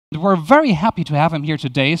we're very happy to have him here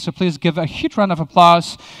today. So please give a huge round of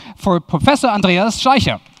applause for Professor Andreas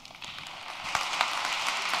Schleicher.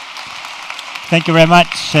 Thank you very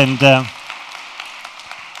much. And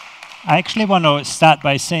I actually want to start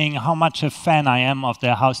by saying how much a fan I am of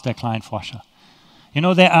the Haus der Kleinforscher. You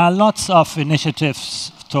know, there are lots of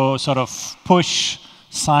initiatives to sort of push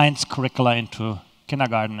science curricula into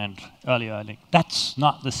kindergarten and early learning. That's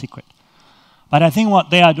not the secret. But I think what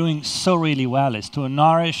they are doing so really well is to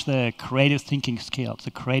nourish the creative thinking skills,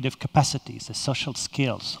 the creative capacities, the social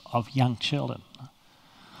skills of young children.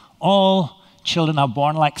 All children are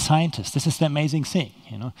born like scientists. This is the amazing thing,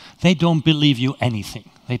 you know. They don't believe you anything.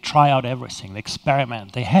 They try out everything. They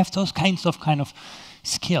experiment. They have those kinds of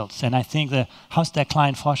skills. And I think the Haus der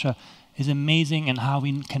Kleinforscher is amazing in how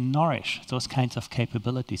we can nourish those kinds of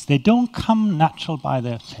capabilities. They don't come natural by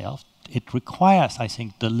themselves. It requires, I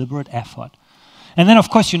think, deliberate effort. And then, of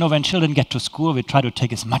course, you know, when children get to school, we try to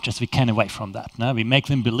take as much as we can away from that. No? We make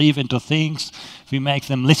them believe into things. We make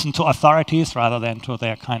them listen to authorities rather than to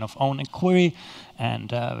their kind of own inquiry.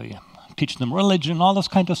 And we teach them religion, all those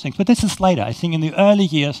kinds of things. But this is later. I think in the early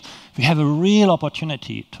years, we have a real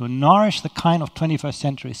opportunity to nourish the kind of 21st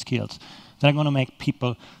century skills that are going to make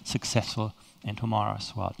people successful in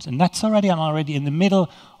tomorrow's world. And that's I'm already in the middle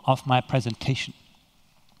of my presentation.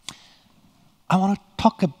 I want to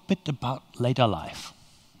talk a bit about later life,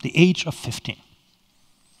 the age of 15.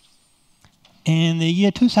 In the year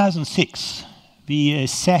 2006, we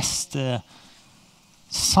assessed the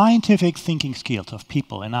scientific thinking skills of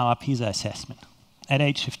people in our PISA assessment at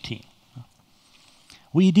age 15.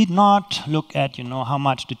 We did not look at, you know, how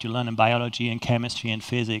much did you learn in biology and chemistry and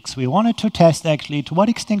physics. We wanted to test actually to what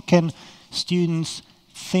extent can students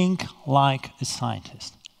think like a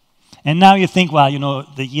scientist. And now you think, well, you know,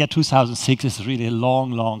 the year 2006 is really a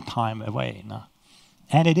long, long time away. No?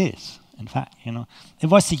 And it is, in fact, you know. It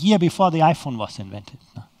was the year before the iPhone was invented.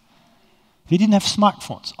 No? We didn't have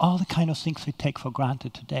smartphones, all the kind of things we take for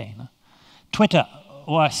granted today. No? Twitter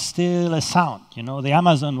was still a sound, you know. The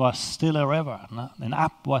Amazon was still a river. No? An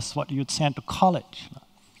app was what you'd send to college. No?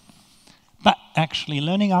 But actually,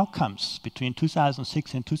 learning outcomes between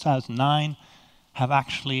 2006 and 2009 have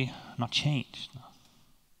actually not changed. No?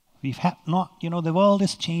 We've had not, you know, the world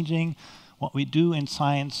is changing. What we do in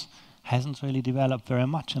science hasn't really developed very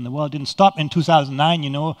much. And the world didn't stop in 2009,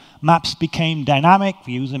 you know. Maps became dynamic.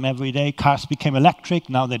 We use them every day. Cars became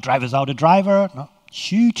electric. Now they drive without a driver. No?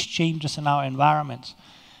 Huge changes in our environments.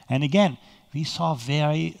 And again, we saw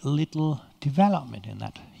very little development in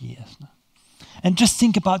that years. No? And just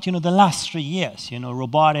think about, you know, the last 3 years, you know,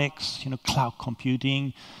 robotics, you know, cloud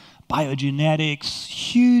computing, biogenetics,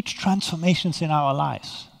 huge transformations in our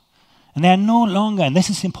lives. And they are no longer, and this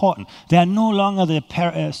is important, they are no longer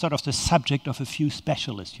the sort of the subject of a few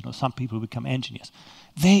specialists. You know, some people become engineers.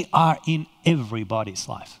 They are in everybody's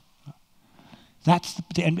life. That's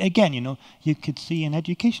and again, you know, you could see in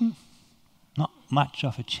education, not much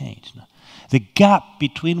of a change. No? The gap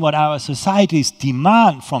between what our societies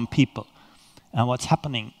demand from people and what's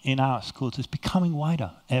happening in our schools is becoming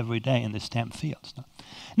wider every day in the STEM fields. No?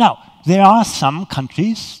 Now, there are some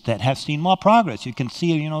countries that have seen more progress. You can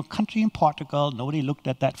see, you know, a country in Portugal, nobody looked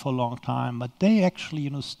at that for a long time, but they actually, you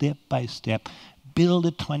know, step by step, build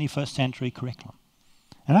a 21st century curriculum.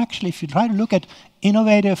 And actually, if you try to look at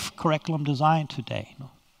innovative curriculum design today, you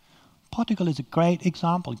know, Portugal is a great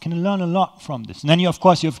example. You can learn a lot from this. And then, of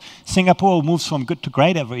course, you have Singapore, who moves from good to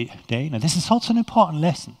great every day. Now, this is also an important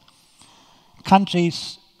lesson.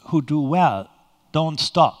 Countries who do well don't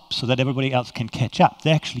stop so that everybody else can catch up.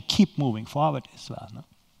 They actually keep moving forward as well. No?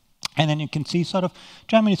 And then you can see sort of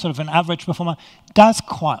Germany, sort of an average performer, does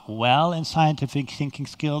quite well in scientific thinking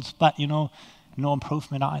skills, but, you know, no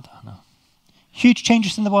improvement either. No? Huge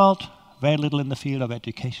changes in the world, very little in the field of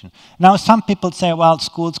education. Now, some people say, well,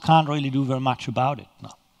 schools can't really do very much about it. No.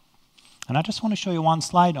 And I just want to show you one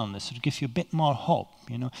slide on this to give you a bit more hope,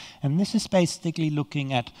 you know. And this is basically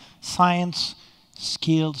looking at science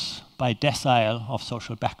skills by decile of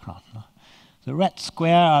social background. No? The red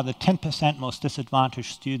square are the 10% most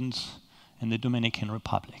disadvantaged students in the Dominican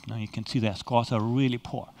Republic. Now you can see their scores are really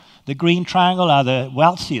poor. The green triangle are the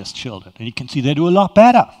wealthiest children, and you can see they do a lot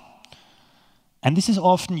better. And this is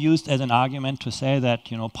often used as an argument to say that,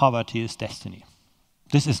 you know, poverty is destiny.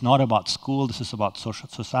 This is not about school, this is about social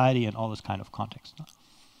society and all this kind of context. No?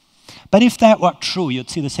 But if that were true, you'd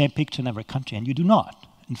see the same picture in every country, and you do not.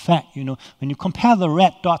 In fact, you know, when you compare the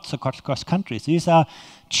red dots across countries, these are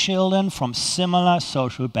children from similar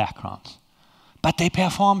social backgrounds. But they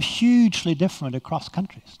perform hugely different across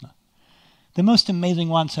countries. No? The most amazing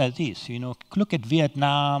ones are these. You know, look at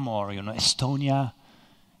Vietnam or, you know, Estonia.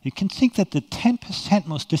 you can think that the 10%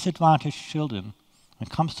 most disadvantaged children, when it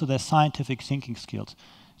comes to their scientific thinking skills,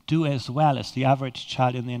 do as well as the average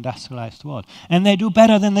child in the industrialized world. And they do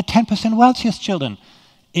better than the 10% wealthiest children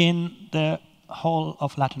in the whole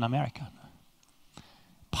of Latin America.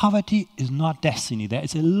 Poverty is not destiny. There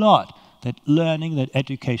is a lot that learning, that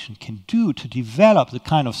education can do to develop the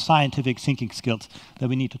kind of scientific thinking skills that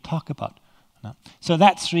we need to talk about. So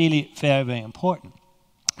that's really very, very important.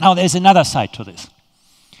 Now, there's another side to this.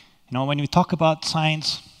 You know, when we talk about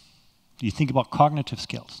science, you think about cognitive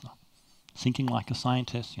skills, thinking like a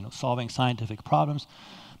scientist, you know, solving scientific problems.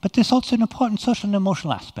 But there's also an important social and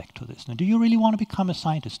emotional aspect to this. Now, do you really want to become a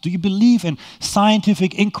scientist? Do you believe in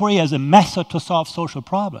scientific inquiry as a method to solve social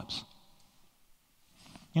problems?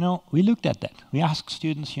 You know, we looked at that. We asked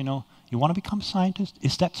students, you know, you want to become a scientist?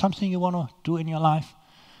 Is that something you want to do in your life?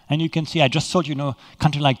 And you can see, I just told you, a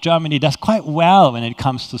country like Germany does quite well when it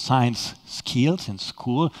comes to science skills in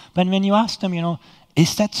school. But when you ask them, you know,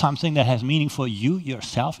 is that something that has meaning for you,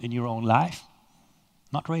 yourself, in your own life?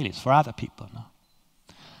 Not really. It's for other people. No?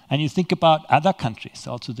 And you think about other countries,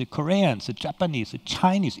 also the Koreans, the Japanese, the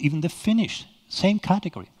Chinese, even the Finnish, same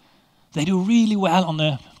category. They do really well on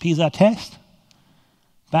the PISA test,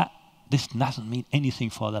 but this doesn't mean anything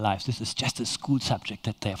for their lives. This is just a school subject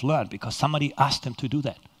that they have learned because somebody asked them to do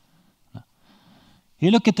that. No.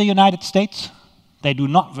 You look at the United States, they do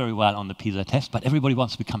not very well on the PISA test, but everybody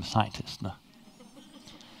wants to become a scientist. No?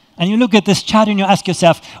 And you look at this chart and you ask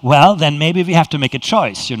yourself, well, then maybe we have to make a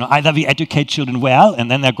choice. You know, either we educate children well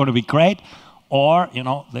and then they're going to be great, or, you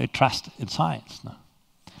know, they trust in science. No?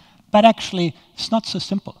 But actually, it's not so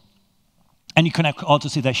simple. And you can also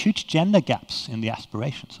see there are huge gender gaps in the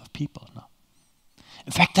aspirations of people. No?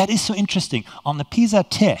 In fact, that is so interesting. On the PISA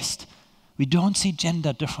test, we don't see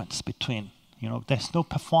gender difference between, you know, there's no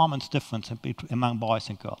performance difference among boys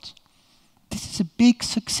and girls. This is a big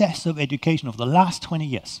success of education of the last 20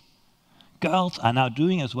 years. Girls are now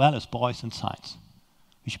doing as well as boys in science.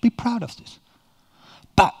 We should be proud of this.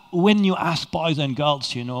 But when you ask boys and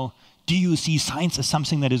girls, you know, do you see science as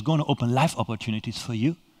something that is going to open life opportunities for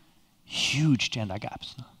you? Huge gender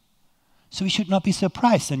gaps. No? So we should not be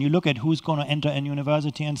surprised. And you look at who's going to enter in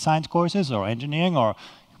university and science courses or engineering or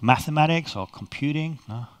mathematics or computing.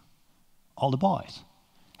 No? All the boys.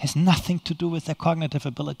 Has nothing to do with their cognitive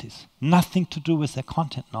abilities, nothing to do with their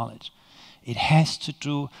content knowledge. It has to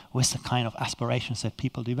do with the kind of aspirations that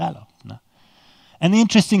people develop. No? And the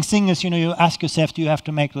interesting thing is, you know, you ask yourself, do you have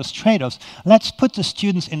to make those trade-offs? Let's put the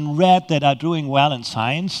students in red that are doing well in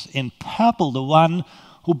science, in purple the one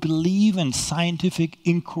who believe in scientific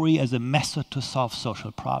inquiry as a method to solve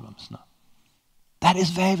social problems. No? That is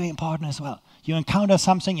very, very important as well. You encounter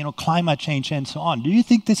something, you know, climate change and so on. Do you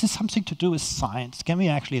think this is something to do with science? Can we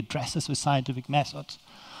actually address this with scientific methods?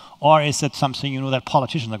 Or is it something, you know, that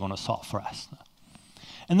politicians are going to solve for us? No?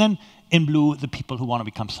 And then in blue, the people who want to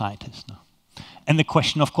become scientists. No? And the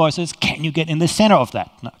question, of course, is, can you get in the center of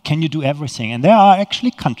that? No? Can you do everything? And there are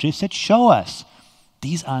actually countries that show us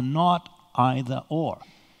these are not either or.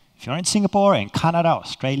 If you're in Singapore, in Canada,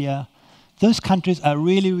 Australia, those countries are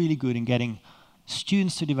really, really good in getting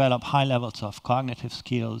students to develop high levels of cognitive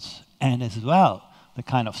skills and as well the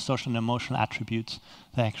kind of social and emotional attributes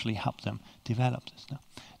that actually help them develop this. No?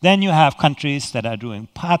 Then you have countries that are doing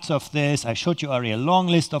parts of this. I showed you already a long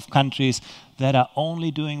list of countries that are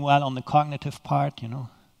only doing well on the cognitive part. You know,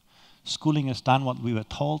 schooling has done what we were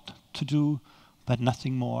told to do, but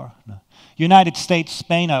nothing more. No. United States,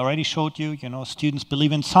 Spain, I already showed you. You know, students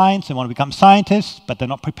believe in science, they want to become scientists, but they're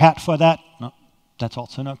not prepared for that. No, that's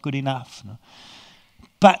also not good enough. No.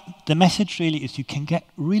 But the message really is you can get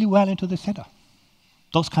really well into the center.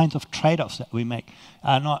 Those kinds of trade-offs that we make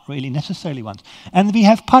are not really necessarily ones. And we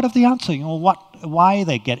have part of the answer, you know, why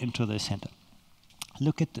they get into the center.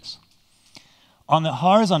 Look at this. On the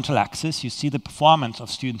horizontal axis, you see the performance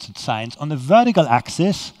of students in science. On the vertical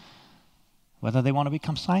axis, whether they want to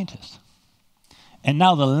become scientists. And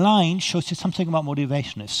now the line shows you something about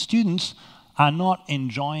motivation. If students are not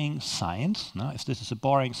enjoying science, no, if this is a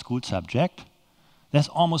boring school subject, there's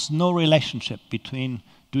almost no relationship between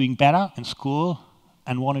doing better in school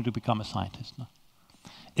and wanting to become a scientist. No?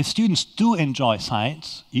 If students do enjoy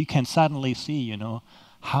science, you can suddenly see, you know,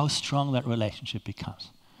 how strong that relationship becomes.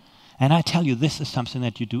 And I tell you, this is something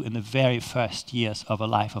that you do in the very first years of a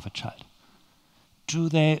life of a child. Do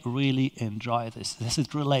they really enjoy this? Does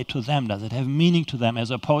it relate to them? Does it have meaning to them as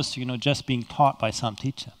opposed to, you know, just being taught by some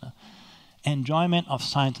teacher? No? Enjoyment of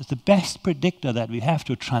science is the best predictor that we have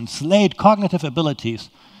to translate cognitive abilities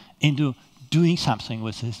into doing something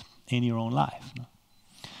with this in your own life. No?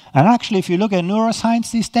 And actually, if you look at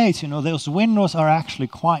neuroscience these days, you know, those windows are actually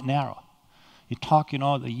quite narrow. You talk,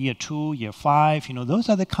 the year 2, year 5, those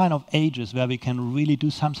are the kind of ages where we can really do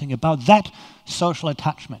something about that social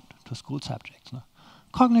attachment to school subjects. No?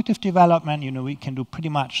 Cognitive development, we can do pretty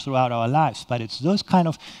much throughout our lives, but it's these kind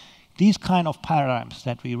of paradigms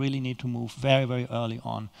that we really need to move very, very early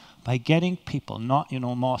on by getting people not,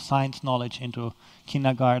 more science knowledge into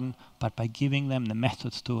kindergarten, but by giving them the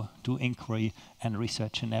methods to do inquiry and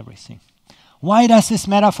research and everything. Why does this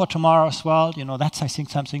matter for tomorrow's world? That's, I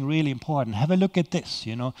think, something really important. Have a look at this,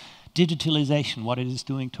 digitalization, what it is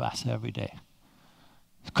doing to us every day.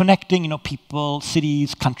 Connecting, people,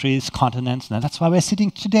 cities, countries, continents. Now, that's why we're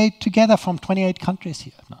sitting today together from 28 countries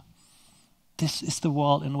here. No? This is the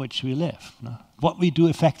world in which we live. No? What we do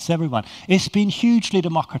affects everyone. It's been hugely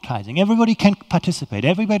democratizing. Everybody can participate.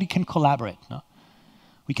 Everybody can collaborate. No?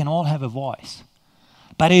 We can all have a voice.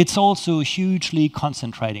 But it's also hugely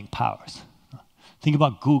concentrating powers. Think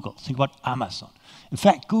about Google, think about Amazon. In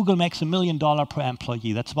fact, Google makes $1 million per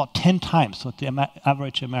employee. That's about 10 times what the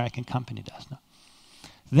average American company does now.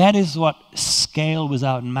 That is what scale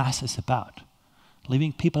without mass is about.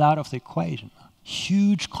 Leaving people out of the equation.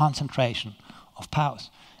 Huge concentration of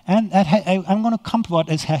powers. And I'm going to come to what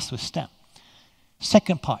this has with STEM.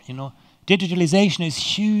 Second part, digitalization is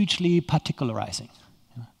hugely particularizing.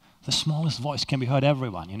 The smallest voice can be heard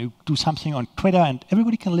everyone. You do something on Twitter and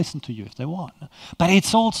everybody can listen to you if they want. But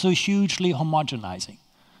it's also hugely homogenizing.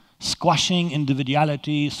 Squashing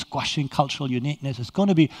individuality, squashing cultural uniqueness. It's going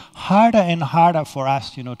to be harder and harder for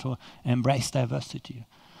us, to embrace diversity.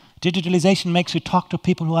 Digitalization makes you talk to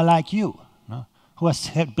people who are like you, who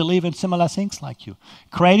believe in similar things like you,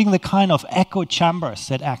 creating the kind of echo chambers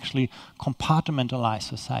that actually compartmentalize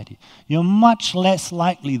society. You're much less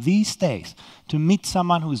likely these days to meet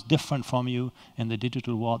someone who's different from you in the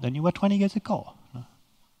digital world than you were 20 years ago.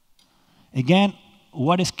 Again,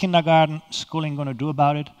 what is kindergarten schooling going to do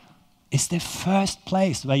about it? It's the first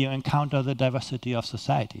place where you encounter the diversity of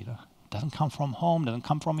society. It doesn't come from home, doesn't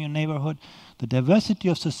come from your neighborhood. The diversity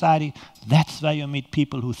of society, that's where you meet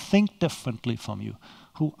people who think differently from you,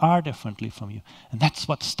 who are differently from you. And that's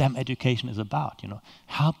what STEM education is about,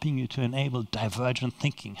 helping you to enable divergent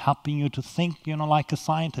thinking, helping you to think, like a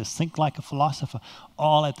scientist, think like a philosopher,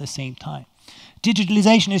 all at the same time.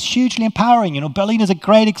 Digitalization is hugely empowering. Berlin is a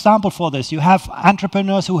great example for this. You have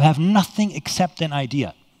entrepreneurs who have nothing except an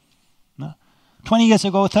idea. 20 years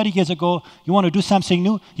ago, 30 years ago, you want to do something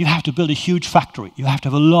new, you have to build a huge factory. You have to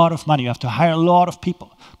have a lot of money. You have to hire a lot of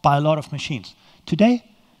people, buy a lot of machines. Today,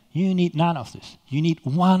 you need none of this. You need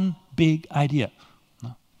one big idea.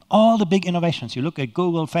 All the big innovations, you look at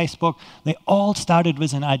Google, Facebook, they all started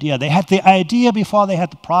with an idea. They had the idea before they had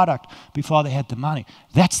the product, before they had the money.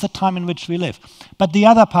 That's the time in which we live. But the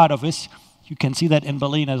other part of this, you can see that in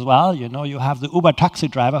Berlin as well. You have the Uber taxi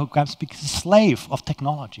driver who becomes a slave of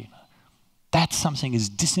technology. That something is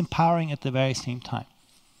disempowering at the very same time.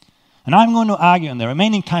 And I'm going to argue in the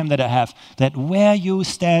remaining time that I have that where you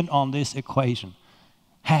stand on this equation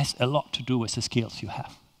has a lot to do with the skills you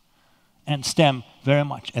have. And STEM very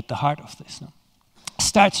much at the heart of this.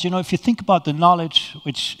 Starts, if you think about the knowledge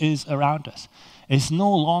which is around us, it's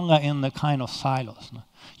no longer in the kind of silos.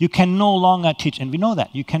 You can no longer teach, and we know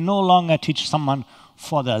that, you can no longer teach someone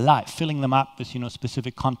for their life, filling them up with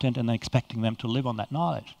specific content and then expecting them to live on that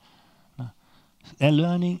knowledge. Their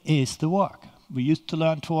learning is the work. We used to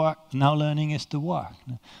learn to work, now learning is the work.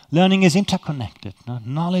 Learning is interconnected.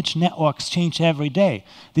 Knowledge networks change every day.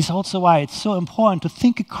 This is also why it's so important to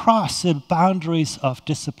think across the boundaries of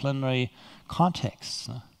disciplinary contexts.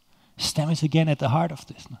 STEM is again at the heart of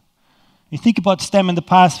this. You think about STEM in the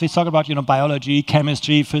past, we talk about biology,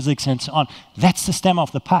 chemistry, physics, and so on. That's the STEM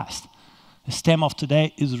of the past. The STEM of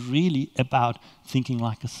today is really about thinking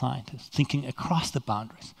like a scientist, thinking across the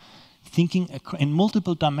boundaries. Thinking in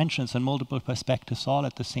multiple dimensions and multiple perspectives all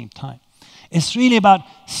at the same time. It's really about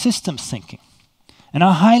systems thinking. And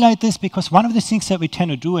I highlight this because one of the things that we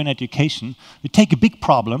tend to do in education, we take a big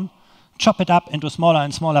problem, chop it up into smaller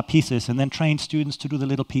and smaller pieces, and then train students to do the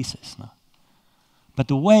little pieces. But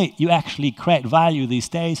the way you actually create value these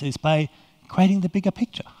days is by creating the bigger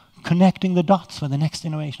picture, connecting the dots where the next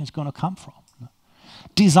innovation is going to come from.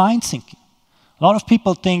 Design thinking. A lot of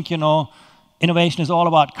people think, innovation is all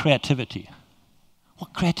about creativity.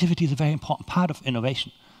 Well, creativity is a very important part of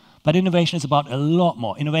innovation. But innovation is about a lot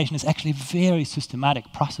more. Innovation is actually a very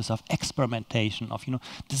systematic process of experimentation, of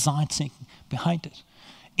design thinking behind it.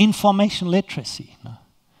 Information literacy.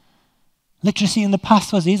 Literacy in the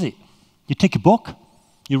past was easy. You take a book,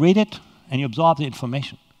 you read it, and you absorb the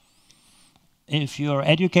information. If your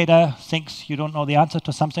educator thinks you don't know the answer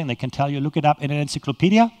to something, they can tell you, look it up in an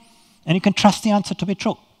encyclopedia, and you can trust the answer to be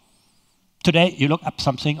true. Today, you look up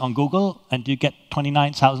something on Google and you get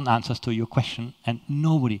 29,000 answers to your question, and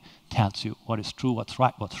nobody tells you what is true, what's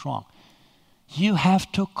right, what's wrong. You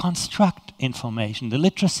have to construct information. The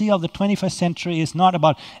literacy of the 21st century is not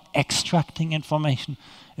about extracting information,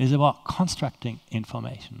 it is about constructing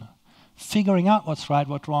information. Figuring out what's right,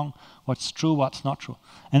 what's wrong, what's true, what's not true.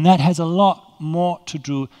 And that has a lot more to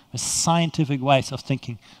do with scientific ways of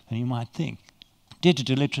thinking than you might think.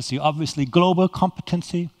 Digital literacy, obviously global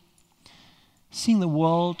competency, seeing the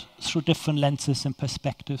world through different lenses and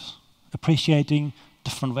perspectives, appreciating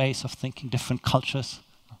different ways of thinking, different cultures.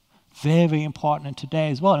 Very important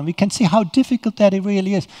today as well. And we can see how difficult that it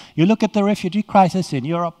really is. You look at the refugee crisis in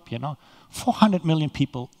Europe, 400 million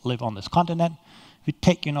people live on this continent. We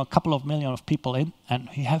take, a couple of million of people in, and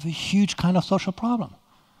we have a huge kind of social problem.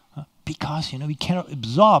 Because, we cannot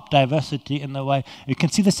absorb diversity in the way. You can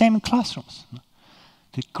see the same in classrooms.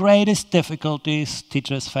 The greatest difficulties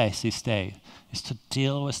teachers face these days is to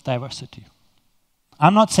deal with diversity.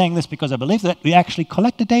 I'm not saying this because I believe that. We actually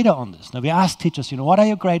collect the data on this. Now we ask teachers, what are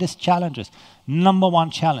your greatest challenges? Number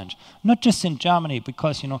one challenge. Not just in Germany,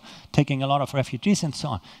 because, taking a lot of refugees and so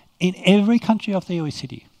on. In every country of the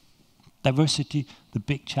OECD, diversity, the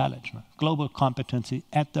big challenge. Global competency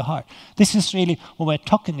at the heart. This is really what we're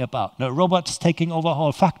talking about. The robots taking over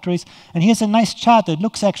whole factories. And here's a nice chart that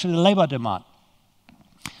looks actually at the labor demand.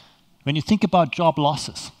 When you think about job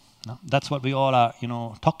losses, that's what we all are,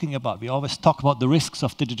 talking about. We always talk about the risks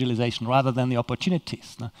of digitalization rather than the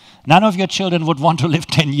opportunities. None of your children would want to live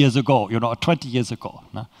 10 years ago, or 20 years ago.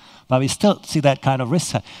 But we still see that kind of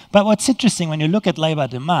risk. But what's interesting, when you look at labor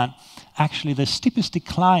demand, actually the steepest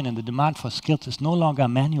decline in the demand for skills is no longer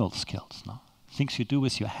manual skills, things you do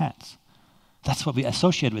with your hands. That's what we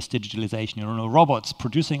associate with digitalization, robots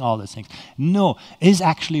producing all these things. No, it is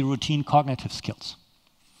actually routine cognitive skills.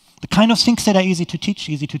 The kind of things that are easy to teach,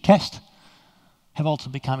 easy to test, have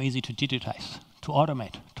also become easy to digitize, to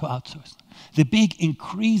automate, to outsource. The big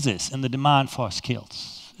increases in the demand for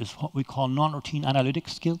skills is what we call non-routine analytic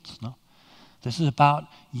skills. This is about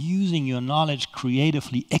using your knowledge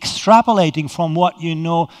creatively, extrapolating from what you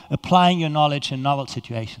know, applying your knowledge in novel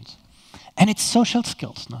situations. And it's social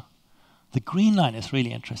skills. The green line is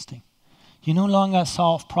really interesting. You no longer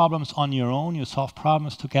solve problems on your own, you solve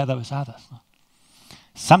problems together with others.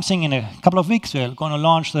 Something in a couple of weeks, we're going to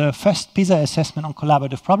launch the first PISA assessment on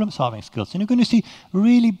collaborative problem-solving skills. And you're going to see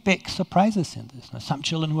really big surprises in this. Some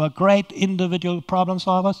children who are great individual problem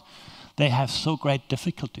solvers, they have so great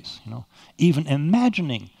difficulties, even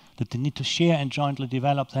imagining that they need to share and jointly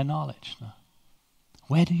develop their knowledge.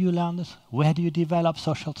 Where do you learn this? Where do you develop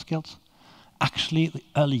social skills? Actually, the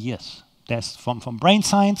early years. There's from brain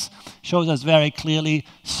science, shows us very clearly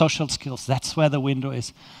social skills. That's where the window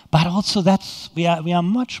is. But also we are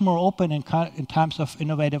much more open in terms of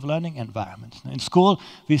innovative learning environments. In school,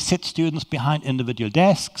 we sit students behind individual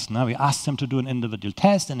desks. Now we ask them to do an individual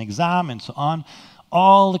test, an exam, and so on.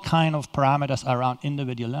 All the kind of parameters around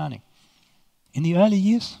individual learning. In the early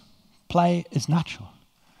years, play is natural.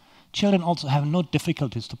 Children also have no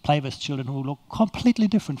difficulties to play with children who look completely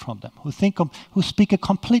different from them, who speak a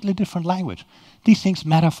completely different language. These things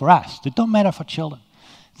matter for us. They don't matter for children.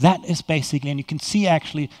 That is basically, and you can see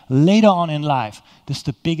actually later on in life, this is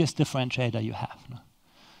the biggest differentiator you have.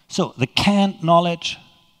 So the canned knowledge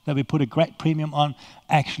that we put a great premium on,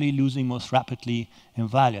 actually losing most rapidly in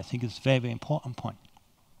value. I think it's a very, very important point.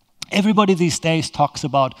 Everybody these days talks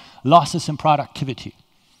about losses in productivity.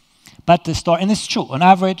 But the story, and it's true, on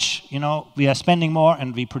average, we are spending more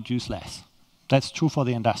and we produce less. That's true for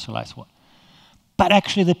the industrialized world. But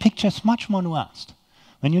actually the picture is much more nuanced.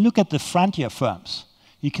 When you look at the frontier firms,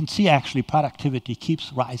 you can see actually productivity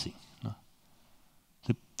keeps rising.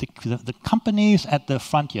 The companies at the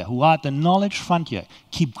frontier, who are at the knowledge frontier,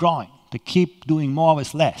 keep growing. They keep doing more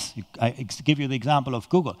with less. I give you the example of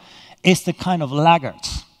Google. It's the kind of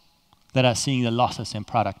laggards that are seeing the losses in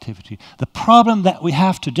productivity. The problem that we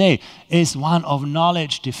have today is one of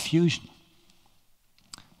knowledge diffusion.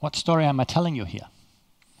 What story am I telling you here?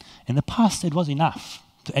 In the past, it was enough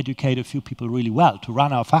to educate a few people really well, to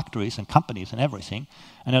run our factories and companies and everything,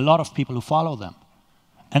 and a lot of people who follow them.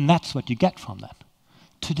 And that's what you get from that.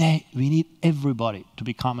 Today, we need everybody to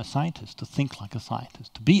become a scientist, to think like a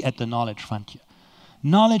scientist, to be at the knowledge frontier.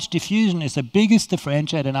 Knowledge diffusion is the biggest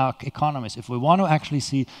differentiator in our economies. If we want to actually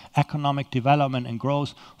see economic development and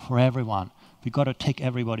growth for everyone, we've got to take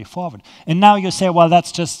everybody forward. And now you say, well,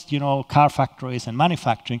 that's just, car factories and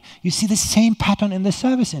manufacturing. You see the same pattern in the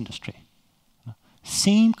service industry.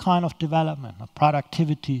 Same kind of development.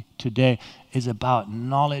 Productivity today is about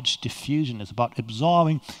knowledge diffusion. It's about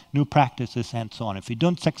absorbing new practices and so on. If we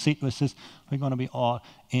don't succeed with this, we're going to be all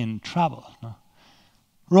in trouble. No?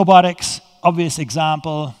 Robotics, obvious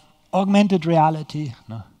example. Augmented reality.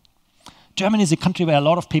 No? Germany is a country where a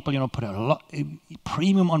lot of people, put a lot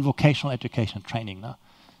premium on vocational education training. No?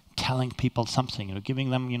 Telling people something,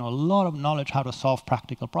 giving them, a lot of knowledge how to solve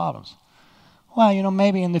practical problems. Well,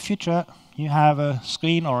 maybe in the future you have a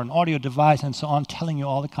screen or an audio device and so on telling you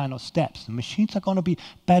all the kind of steps. The machines are going to be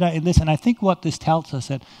better in this. And I think what this tells us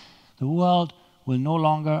that the world will no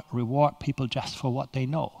longer reward people just for what they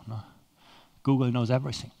know. No? Google knows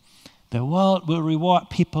everything. The world will reward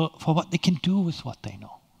people for what they can do with what they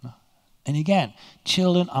know. No? And again,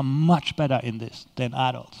 children are much better in this than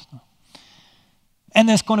adults. No? And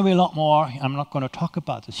there's going to be a lot more. I'm not going to talk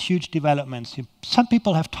about this. Huge developments. Some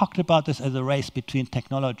people have talked about this as a race between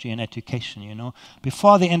technology and education,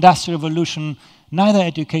 Before the Industrial Revolution, neither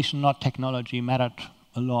education nor technology mattered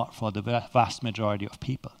a lot for the vast majority of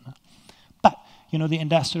people. No? But, the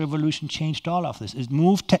Industrial Revolution changed all of this. It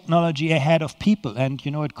moved technology ahead of people, and,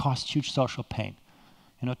 it caused huge social pain.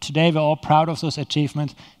 Today we're all proud of those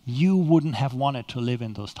achievements. You wouldn't have wanted to live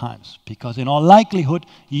in those times because in all likelihood,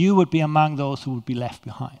 you would be among those who would be left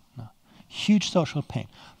behind. No? Huge social pain.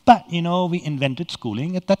 But, we invented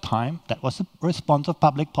schooling at that time. That was a response of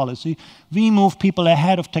public policy. We moved people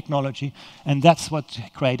ahead of technology, and that's what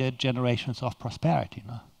created generations of prosperity.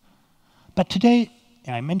 No? But today,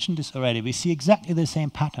 I mentioned this already, we see exactly the same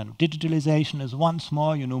pattern. Digitalization is once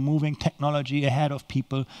more, moving technology ahead of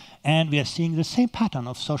people, and we are seeing the same pattern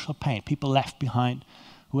of social pain, people left behind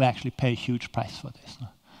who actually pay a huge price for this. No?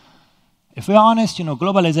 If we're honest,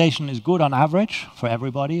 globalization is good on average for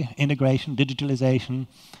everybody, integration, digitalization,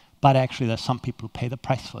 but actually there's some people who pay the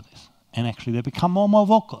price for this. And actually they become more and more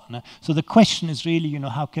vocal. No? So the question is really,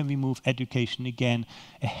 how can we move education again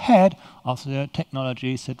ahead of the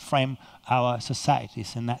technologies that frame our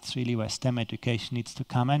societies? And that's really where STEM education needs to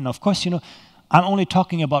come in. And of course, I'm only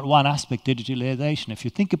talking about one aspect, digitalization. If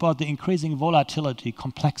you think about the increasing volatility,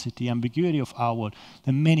 complexity, ambiguity of our world,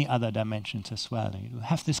 there are many other dimensions as well. You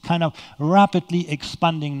have this kind of rapidly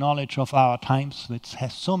expanding knowledge of our times, which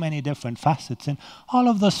has so many different facets. And all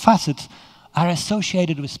of those facets are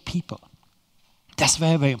associated with people. That's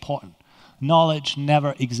very, very important. Knowledge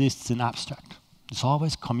never exists in abstract. It's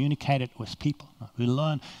always communicated with people. We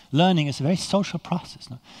learning is a very social process.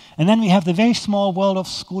 And then we have the very small world of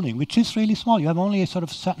schooling, which is really small. You have only a sort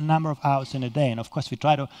of certain number of hours in a day. And of course, we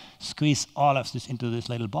try to squeeze all of this into this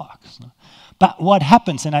little box. But what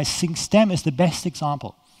happens, and I think STEM is the best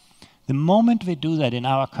example, the moment we do that in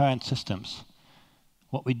our current systems,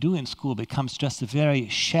 what we do in school becomes just a very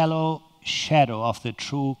shallow shadow of the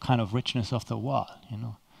true kind of richness of the world.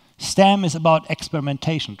 STEM is about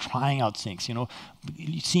experimentation, trying out things,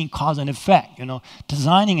 seeing cause and effect,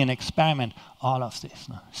 designing an experiment, all of this.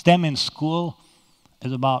 STEM in school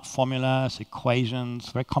is about formulas,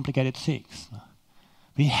 equations, very complicated things.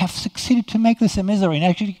 We have succeeded to make this a misery, and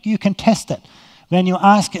actually you can test it. When you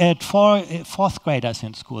ask at fourth graders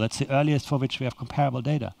in school, that's the earliest for which we have comparable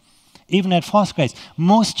data, even at fourth grade,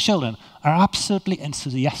 most children are absolutely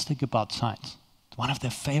enthusiastic about science. It's one of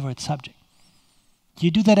their favorite subjects.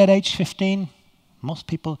 You do that at age 15, most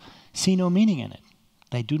people see no meaning in it.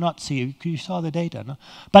 They do not see, you saw the data. No?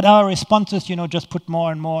 But our response is, just put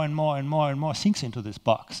more and more and more and more and more things into this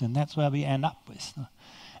box, and that's where we end up with. No?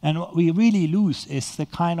 And what we really lose is the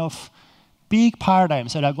kind of big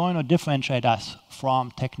paradigms that are going to differentiate us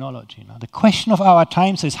from technology. The question of our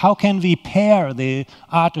times is how can we pair the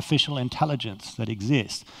artificial intelligence that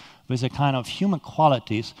exists with the kind of human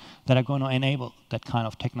qualities that are going to enable that kind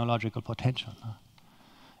of technological potential.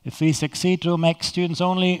 If we succeed to make students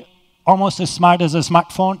only almost as smart as a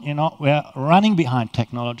smartphone, we're running behind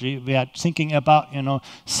technology. We are thinking about,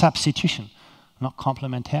 substitution, not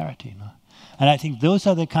complementarity. And I think those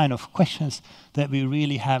are the kind of questions that we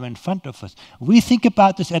really have in front of us. We think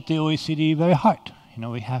about this at the OECD very hard.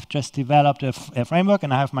 We have just developed a framework,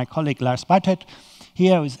 and I have my colleague Lars Bartet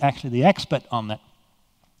here, who is actually the expert on that,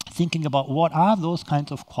 thinking about what are those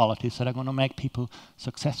kinds of qualities that are going to make people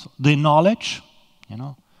successful. The knowledge,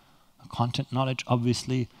 content knowledge,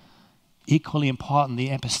 obviously, equally important, the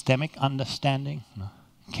epistemic understanding.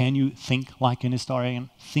 Can you think like an historian,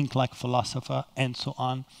 think like a philosopher, and so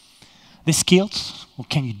on. The skills, what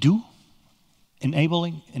can you do?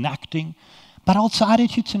 Enabling, enacting, but also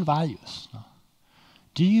attitudes and values.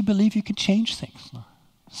 Do you believe you can change things?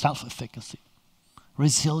 Self-efficacy,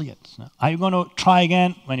 resilience. Are you going to try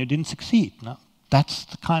again when you didn't succeed? That's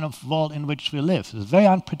the kind of world in which we live. It's very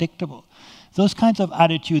unpredictable, Those kinds of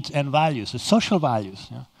attitudes and values, the social values.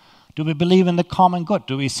 Do we believe in the common good?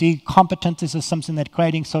 Do we see competencies as something that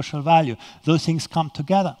creating social value? Those things come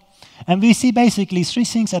together. And we see basically three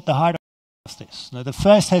things at the heart of this. Now, the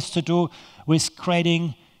first has to do with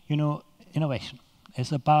creating, innovation.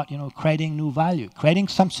 It's about, creating new value, creating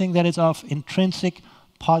something that is of intrinsic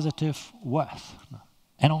positive worth.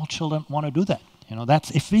 And all children want to do that.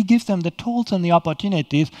 That's if we give them the tools and the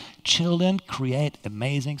opportunities, children create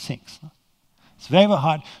amazing things. It's very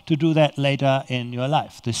hard to do that later in your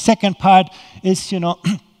life. The second part is,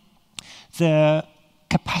 the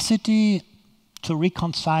capacity to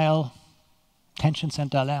reconcile tensions and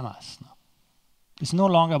dilemmas. It's no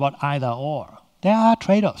longer about either or. There are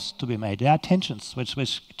trade-offs to be made. There are tensions which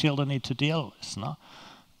children need to deal with.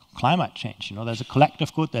 Climate change, there's a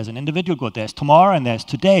collective good, there's an individual good, there's tomorrow and there's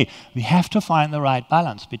today. We have to find the right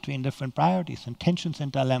balance between different priorities and tensions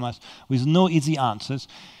and dilemmas with no easy answers.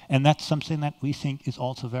 And that's something that we think is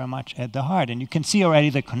also very much at the heart. And you can see already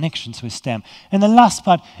the connections with STEM. And the last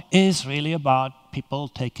part is really about people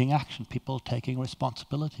taking action, people taking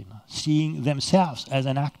responsibility, seeing themselves as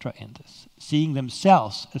an actor in this, seeing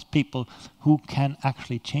themselves as people who can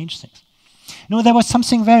actually change things. There was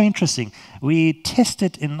something very interesting. We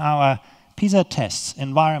tested in our PISA tests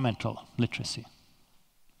environmental literacy.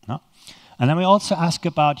 And then we also ask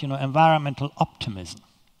about environmental optimism.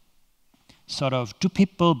 Sort of, do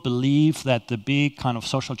people believe that the big kind of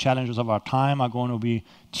social challenges of our time are going to be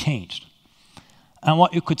changed? And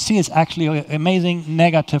what you could see is actually an amazing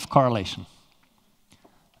negative correlation.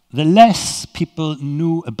 The less people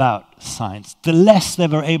knew about science, the less they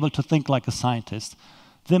were able to think like a scientist,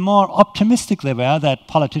 the more optimistic they were that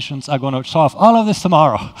politicians are going to solve all of this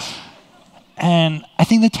tomorrow. And I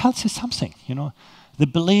think that tells you something, The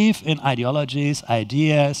belief in ideologies,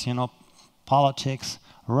 ideas, politics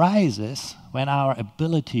rises when our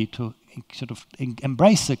ability to sort of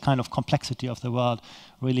embrace the kind of complexity of the world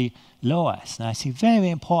really lowers. And I see very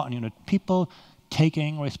important, people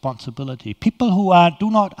taking responsibility. People who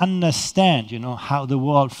do not understand, how the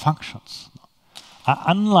world functions are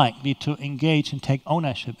unlikely to engage and take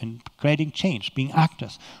ownership in creating change, being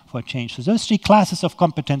actors for change. So those three classes of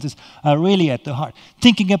competences are really at the heart.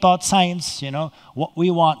 Thinking about science, what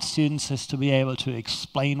we want students is to be able to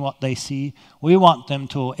explain what they see. We want them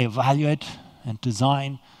to evaluate and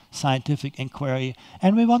design scientific inquiry.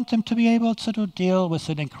 And we want them to be able to deal with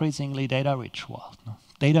an increasingly data-rich world.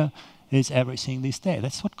 Data is everything these days.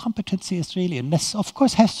 That's what competency is really. And this, of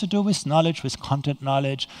course, has to do with knowledge, with content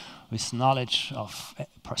knowledge, with knowledge of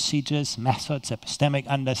procedures, methods, epistemic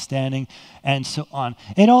understanding, and so on.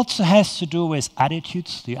 It also has to do with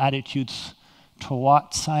attitudes, the attitudes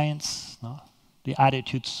toward science, the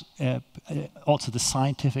attitudes, also the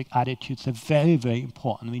scientific attitudes are very, very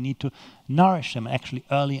important. We need to nourish them. Actually,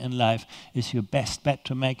 early in life is your best bet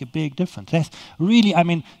to make a big difference. There's really,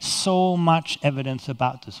 so much evidence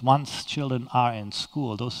about this. Once children are in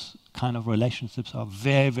school, those kind of relationships are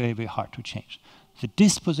very, very, very hard to change. The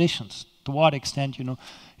dispositions, to what extent,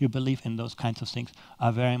 you believe in those kinds of things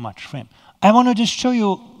are very much framed. I want to just show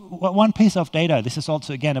you one piece of data. This is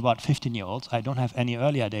also, again, about 15-year-olds. I don't have any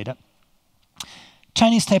earlier data.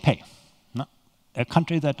 Chinese Taipei, a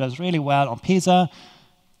country that does really well on PISA.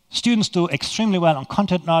 Students do extremely well on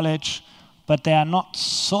content knowledge, but they are not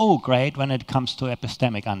so great when it comes to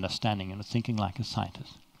epistemic understanding, thinking like a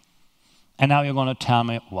scientist. And now you're going to tell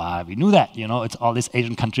me, why, we knew that, it's all these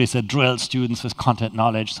Asian countries that drill students with content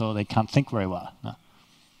knowledge so they can't think very well.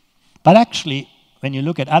 But actually, when you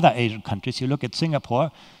look at other Asian countries, you look at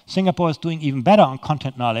Singapore, Singapore is doing even better on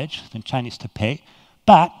content knowledge than Chinese Taipei,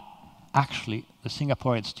 but actually the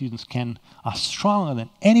Singaporean students are stronger than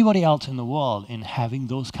anybody else in the world in having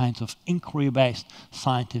those kinds of inquiry-based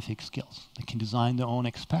scientific skills. They can design their own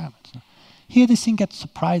experiments. Here this thing gets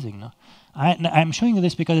surprising. I'm showing you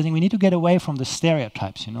this because I think we need to get away from the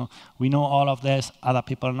stereotypes. We know all of this, other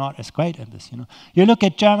people are not as great at this. You look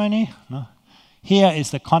at Germany, here is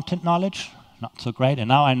the content knowledge, not so great. And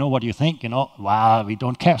now I know what you think, wow, we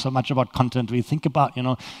don't care so much about content. We think about,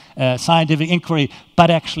 scientific inquiry, but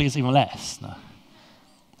actually it's even less.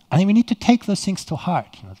 I think we need to take those things to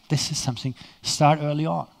heart. This is something, start early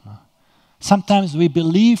on. Sometimes we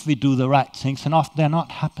believe we do the right things, and often they're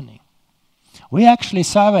not happening. We actually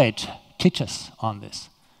surveyed teachers on this.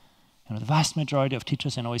 The vast majority of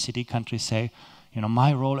teachers in OECD countries say,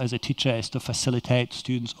 my role as a teacher is to facilitate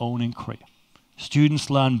students' own inquiry. Students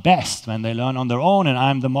learn best when they learn on their own, and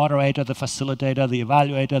I'm the moderator, the facilitator, the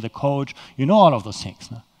evaluator, the coach. All of those things.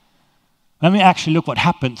 When we actually look what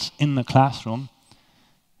happens in the classroom,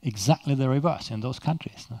 exactly the reverse in those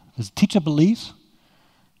countries. The teacher believes,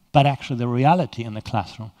 but actually the reality in the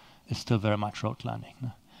classroom is still very much rote learning.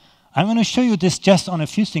 I'm going to show you this just on a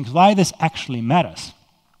few things, why this actually matters.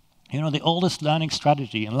 You know, the oldest learning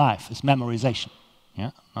strategy in life is memorization.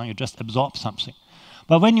 Yeah? Now you just absorb something.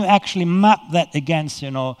 But when you actually map that against, you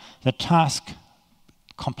know, the task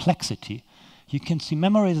complexity, you can see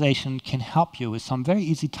memorization can help you with some very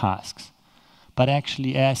easy tasks. But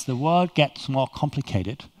actually, as the world gets more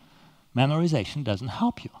complicated, memorization doesn't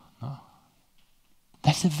help you. No?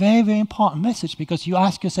 That's a very, very important message, because you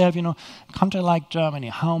ask yourself, you know, a country like Germany,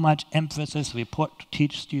 how much emphasis we put to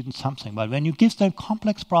teach students something. But when you give them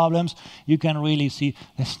complex problems, you can really see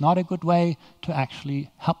that's not a good way to actually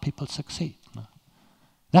help people succeed. No?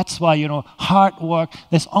 That's why, you know, hard work,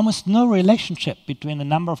 there's almost no relationship between the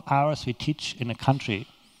number of hours we teach in a country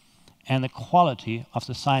and the quality of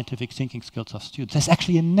the scientific thinking skills of students. There's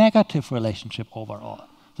actually a negative relationship overall.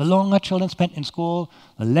 The longer children spend in school,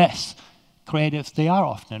 the less creative they are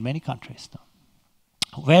often in many countries.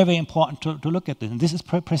 Very, very important to look at this. And this is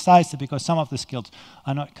precisely because some of the skills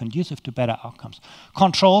are not conducive to better outcomes.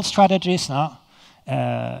 Control strategies.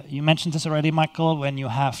 You mentioned this already, Michael, when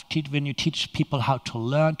you teach people how to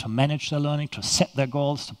learn, to manage their learning, to set their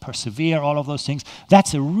goals, to persevere, all of those things.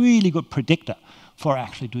 That's a really good predictor for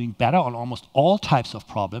actually doing better on almost all types of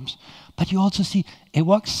problems. But you also see it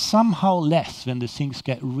works somehow less when the things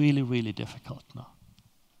get really, really difficult.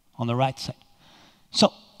 On the right side.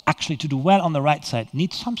 So actually to do well on the right side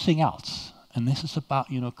needs something else. And this is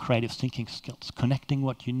about, you know, creative thinking skills, connecting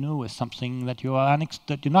what you know with something that you're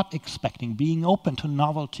not expecting, being open to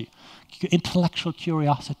novelty, intellectual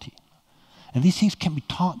curiosity. And these things can be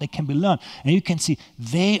taught, they can be learned. And you can see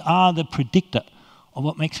they are the predictor of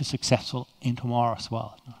what makes you successful in tomorrow's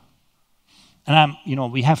world. And you know,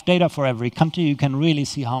 we have data for every country. You can really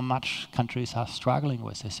see how much countries are struggling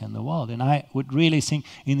with this in the world. And I would really think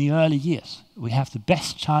in the early years, we have the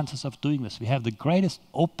best chances of doing this. We have the greatest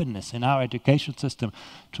openness in our education system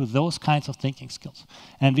to those kinds of thinking skills.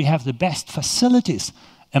 And we have the best facilities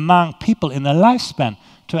among people in their lifespan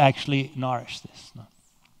to actually nourish this.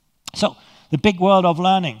 So the big world of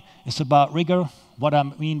learning is about rigor. What I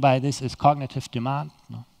mean by this is cognitive demand.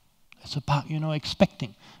 It's about, you know,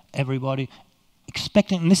 expecting everybody,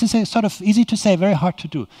 and this is a sort of easy to say, very hard to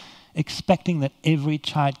do, expecting that every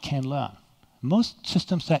child can learn. Most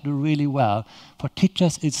systems that do really well, for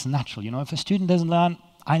teachers, it's natural. You know, if a student doesn't learn,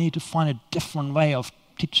 I need to find a different way of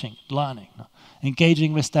teaching, learning,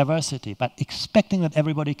 engaging with diversity, but expecting that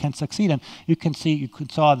everybody can succeed. And you can see, you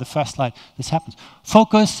saw on the first slide, this happens.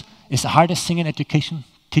 Focus is the hardest thing in education,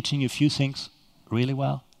 teaching a few things really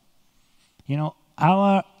well. You know,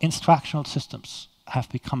 our instructional systems have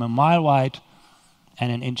become a mile wide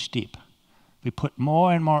and an inch deep. We put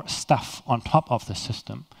more and more stuff on top of the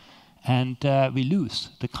system, and we lose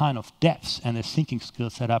the kind of depth and the thinking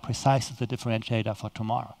skills that are precisely the differentiator for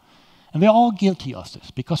tomorrow. And we're all guilty of this,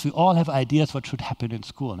 because we all have ideas what should happen in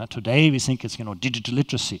school. Now, today we think it's, you know, digital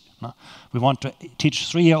literacy. We want to teach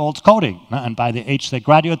 3-year-olds coding, and by the age they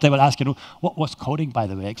graduate, they will ask, you know, what was coding, by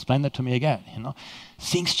the way? Explain that to me again. You know,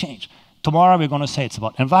 things change. Tomorrow we're going to say it's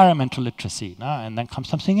about environmental literacy, and then comes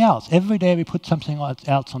something else. Every day we put something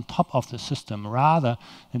else on top of the system, rather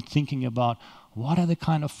than thinking about what are the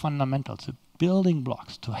kind of fundamentals, the building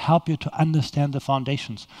blocks to help you to understand the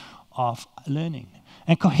foundations of learning.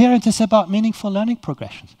 And coherence is about meaningful learning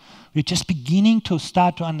progressions. We're just beginning to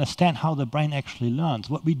start to understand how the brain actually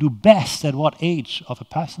learns, what we do best at what age of a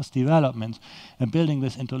person's development, and building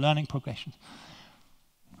this into learning progressions.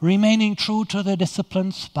 Remaining true to the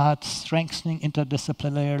disciplines, but strengthening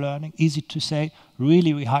interdisciplinary learning. Easy to say,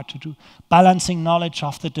 really, really hard to do. Balancing knowledge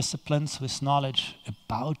of the disciplines with knowledge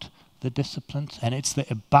about the disciplines. And it's the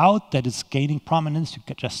about that is gaining prominence. You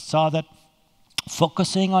just saw that.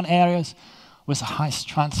 Focusing on areas with a highest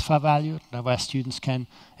transfer value, where students can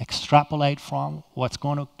extrapolate from what's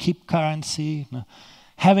going to keep currency.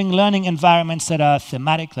 Having learning environments that are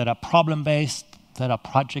thematic, that are problem-based, that are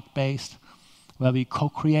project-based, where we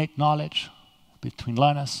co-create knowledge between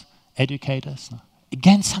learners, educators.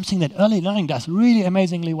 Again, something that early learning does really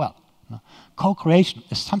amazingly well. Co-creation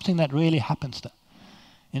is something that really happens there.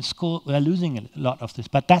 In school, we're losing a lot of this,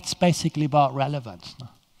 but that's basically about relevance.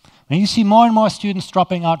 When you see more and more students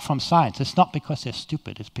dropping out from science, it's not because they're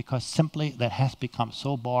stupid, it's because simply that has become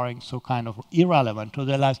so boring, so kind of irrelevant to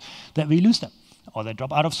their lives that we lose them. Or they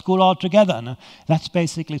drop out of school altogether. No? That's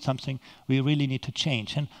basically something we really need to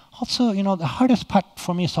change. And also, you know, the hardest part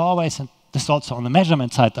for me is always, and this is also on the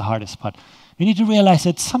measurement side, the hardest part, we need to realize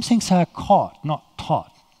that some things are caught, not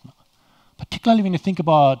taught. No? Particularly when you think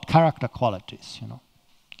about character qualities, you know,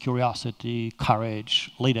 curiosity,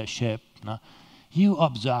 courage, leadership. No? You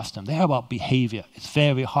observe them. They're about behavior. It's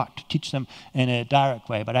very hard to teach them in a direct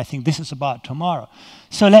way, but I think this is about tomorrow.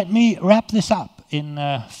 So let me wrap this up in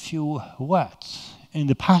a few words. In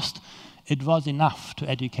the past, it was enough to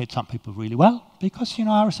educate some people really well because,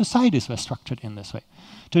 our societies were structured in this way.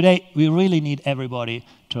 Today, we really need everybody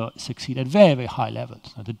to succeed at very, very high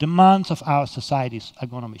levels. Now, the demands of our societies are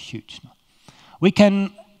going to be huge. We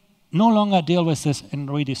can no longer deal with this in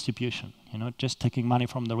redistribution, just taking money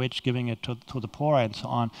from the rich, giving it to the poor and so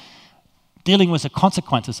on, dealing with the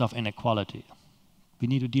consequences of inequality. We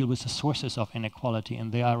need to deal with the sources of inequality,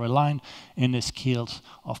 and they are reliant in the skills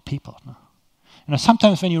of people.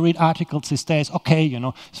 Sometimes when you read articles these days, okay,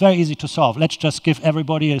 it's very easy to solve. Let's just give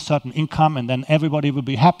everybody a certain income, and then everybody will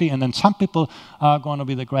be happy, and then some people are going to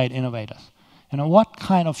be the great innovators. What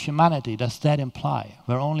kind of humanity does that imply,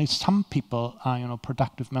 where only some people are,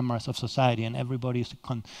 productive members of society and everybody is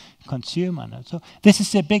a consumer? So this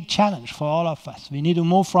is a big challenge for all of us. We need to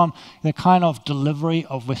move from the kind of delivery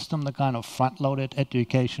of wisdom, the kind of front-loaded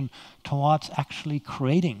education, towards actually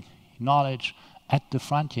creating knowledge at the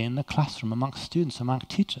frontier, in the classroom, among students, among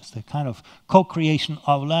teachers. The kind of co-creation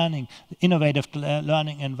of learning, the innovative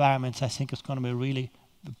learning environments, I think is going to be really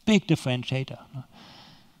a big differentiator.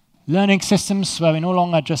 Learning systems where we no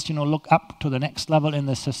longer just look up to the next level in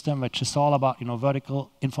the system, which is all about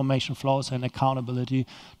vertical information flows and accountability,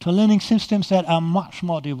 to learning systems that are much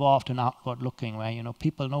more devolved and outward-looking, where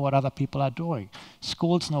people know what other people are doing,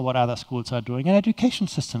 schools know what other schools are doing, and education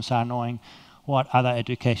systems are knowing what other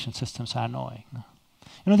education systems are knowing.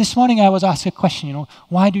 This morning I was asked a question,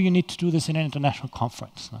 why do you need to do this in an international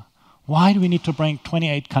conference? Why do we need to bring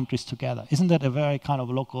 28 countries together? Isn't that a very kind of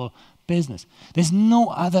local business? There's no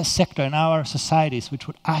other sector in our societies which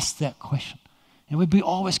would ask that question. And we'd be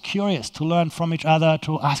always curious to learn from each other,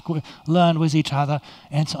 to learn with each other,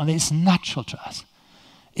 and so on. It's natural to us.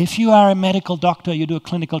 If you are a medical doctor, you do a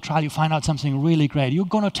clinical trial, you find out something really great, you're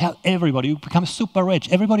going to tell everybody, you become super rich.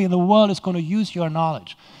 Everybody in the world is going to use your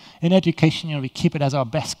knowledge. In education, we keep it as our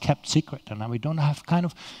best kept secret, and we don't have kind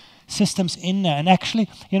of systems in there. And actually,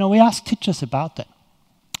 we ask teachers about that.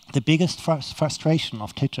 The biggest frustration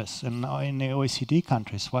of teachers in the OECD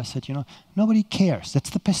countries was that, nobody cares. That's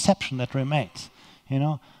the perception that remains.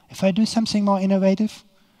 If I do something more innovative,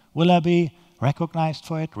 will I be recognized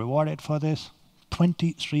for it, rewarded for this?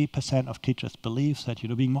 23% of teachers believe that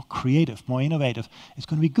being more creative, more innovative is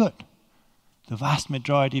going to be good. The vast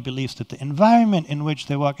majority believes that the environment in which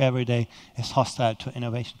they work every day is hostile to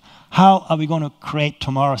innovation. How are we going to create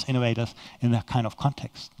tomorrow's innovators in that kind of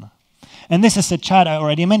context? And this is the chart I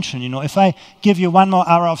already mentioned. If I give you 1 more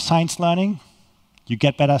hour of science learning, you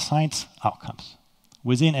get better science outcomes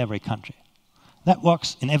within every country. That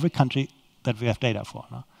works in every country that we have data for.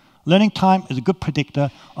 Learning time is a good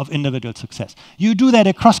predictor of individual success. You do that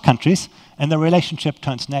across countries, and the relationship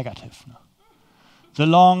turns negative. The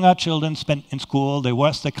longer children spend in school, the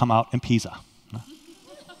worse they come out in PISA.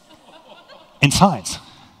 In science.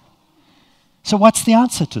 So what's the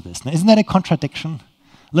answer to this? Isn't that a contradiction?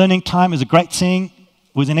 Learning time is a great thing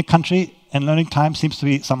within a country, and learning time seems to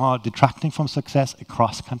be somehow detracting from success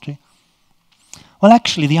across country. Well,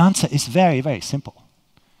 actually, the answer is very, very simple.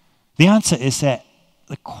 The answer is that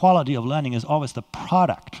the quality of learning is always the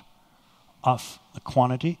product of the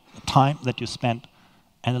quantity, the time that you spend,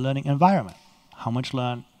 and the learning environment. How much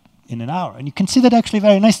learn in an hour? And you can see that actually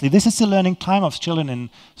very nicely. This is the learning time of children in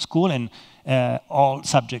school, and all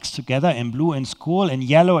subjects together. In blue in school, in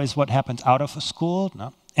yellow is what happens out of a school.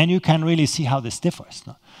 And you can really see how this differs.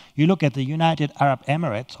 You look at the United Arab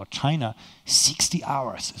Emirates or China, 60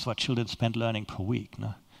 hours is what children spend learning per week.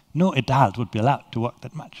 No adult would be allowed to work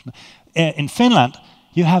that much. In Finland,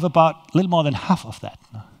 you have about a little more than half of that.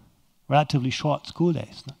 Relatively short school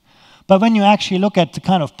days. But when you actually look at the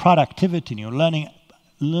kind of productivity,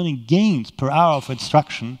 learning gains per hour of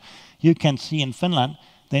instruction, you can see in Finland,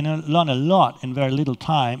 they learn a lot in very little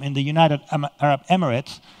time. In the United Arab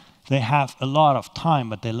Emirates, they have a lot of time,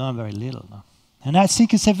 but they learn very little. And I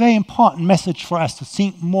think it's a very important message for us to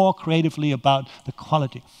think more creatively about the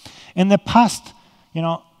quality. In the past,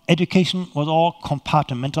 education was all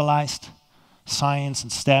compartmentalized. Science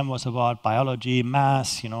and STEM was about biology,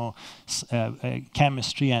 math,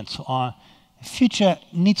 chemistry, and so on. The future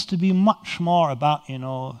needs to be much more about,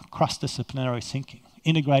 cross-disciplinary thinking,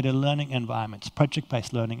 integrated learning environments,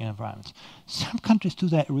 project-based learning environments. Some countries do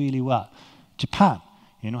that really well. Japan,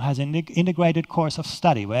 has an integrated course of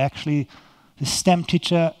study where actually the STEM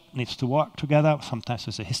teacher needs to work together, sometimes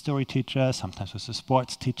with a history teacher, sometimes with a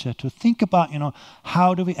sports teacher, to think about,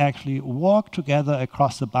 how do we actually work together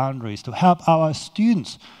across the boundaries to help our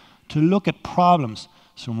students to look at problems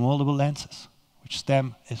through multiple lenses. which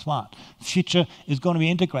STEM is one. The future is going to be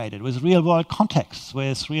integrated with real-world contexts,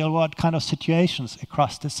 with real-world kind of situations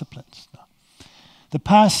across disciplines. The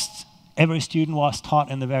past, every student was taught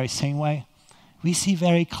in the very same way. We see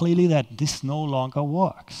very clearly that this no longer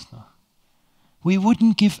works. We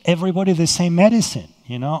wouldn't give everybody the same medicine.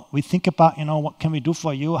 We think about, what can we do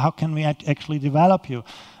for you? How can we actually develop you,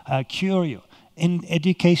 cure you? In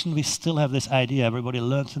education, we still have this idea everybody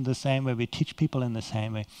learns in the same way, we teach people in the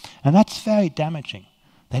same way. And that's very damaging.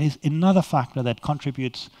 That is another factor that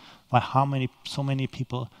contributes by so many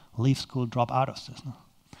people leave school, drop out of this.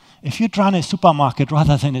 If you'd run a supermarket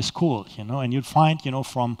rather than a school, and you'd find,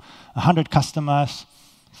 from 100 customers,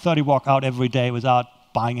 30 walk out every day without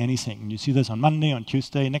buying anything. And you see this on Monday, on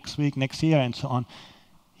Tuesday, next week, next year, and so on.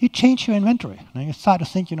 You change your inventory. And you start to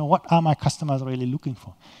think, what are my customers really looking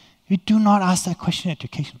for? You do not ask that question in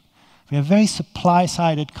education. We have a very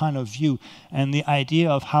supply-sided kind of view, and the idea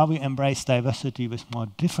of how we embrace diversity with more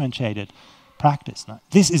differentiated practice. Now,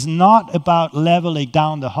 this is not about leveling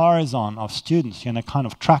down the horizon of students, kind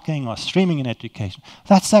of tracking or streaming in education.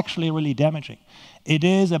 That's actually really damaging. It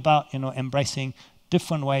is about, embracing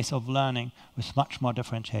different ways of learning with much more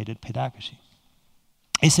differentiated pedagogy.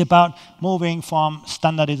 It's about moving from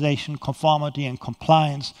standardization, conformity, and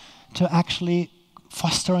compliance to actually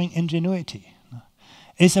fostering ingenuity.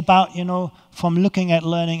 It's about, from looking at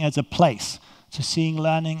learning as a place to seeing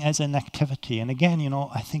learning as an activity. And again,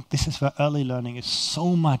 I think this is where early learning is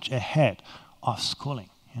so much ahead of schooling.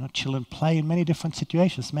 Children play in many different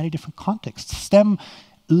situations, many different contexts. STEM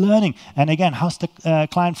learning, and again, how's the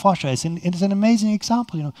client Forscher? It's an amazing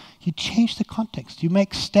example. You change the context. You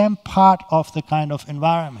make STEM part of the kind of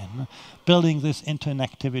environment. Building this into an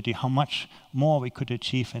activity, how much more we could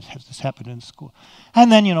achieve and have this happen in school.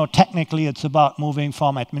 And then, technically it's about moving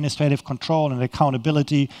from administrative control and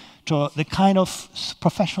accountability to the kind of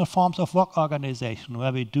professional forms of work organization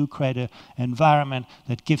where we do create an environment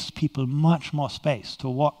that gives people much more space to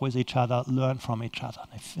work with each other, learn from each other.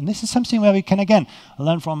 And this is something where we can, again,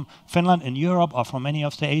 learn from Finland and Europe or from many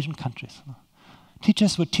of the Asian countries.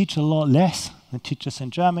 Teachers would teach a lot less than teachers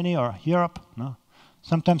in Germany or Europe.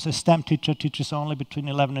 Sometimes a STEM teacher teaches only between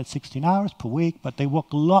 11 and 16 hours per week, but they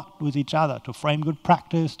work a lot with each other to frame good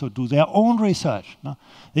practice, to do their own research.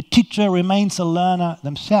 The teacher remains a learner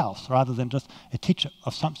themselves rather than just a teacher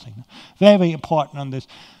of something. Very, very important on this.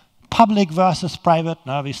 Public versus private,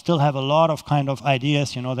 we still have a lot of kind of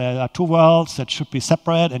ideas, there are two worlds that should be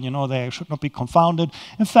separate and, they should not be confounded.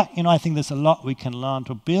 In fact, I think there's a lot we can learn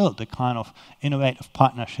to build the kind of innovative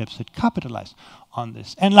partnerships that capitalize on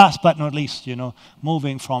this. And last but not least,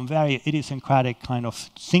 moving from very idiosyncratic kind of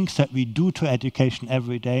things that we do to education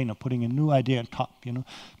every day, putting a new idea on top,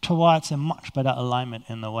 towards a much better alignment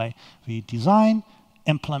in the way we design,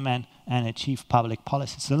 implement, and achieve public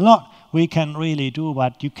policies. A lot we can really do,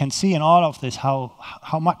 but you can see in all of this how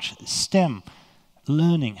much STEM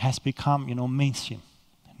learning has become, mainstream.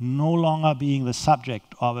 No longer being the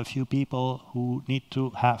subject of a few people who need to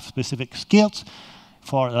have specific skills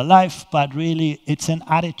for their life, but really it's an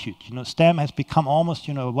attitude. STEM has become almost,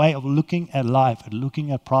 a way of looking at life, and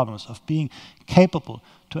looking at problems, of being capable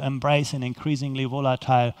to embrace an increasingly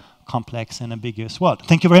volatile, complex, and ambiguous world.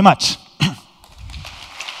 Thank you very much.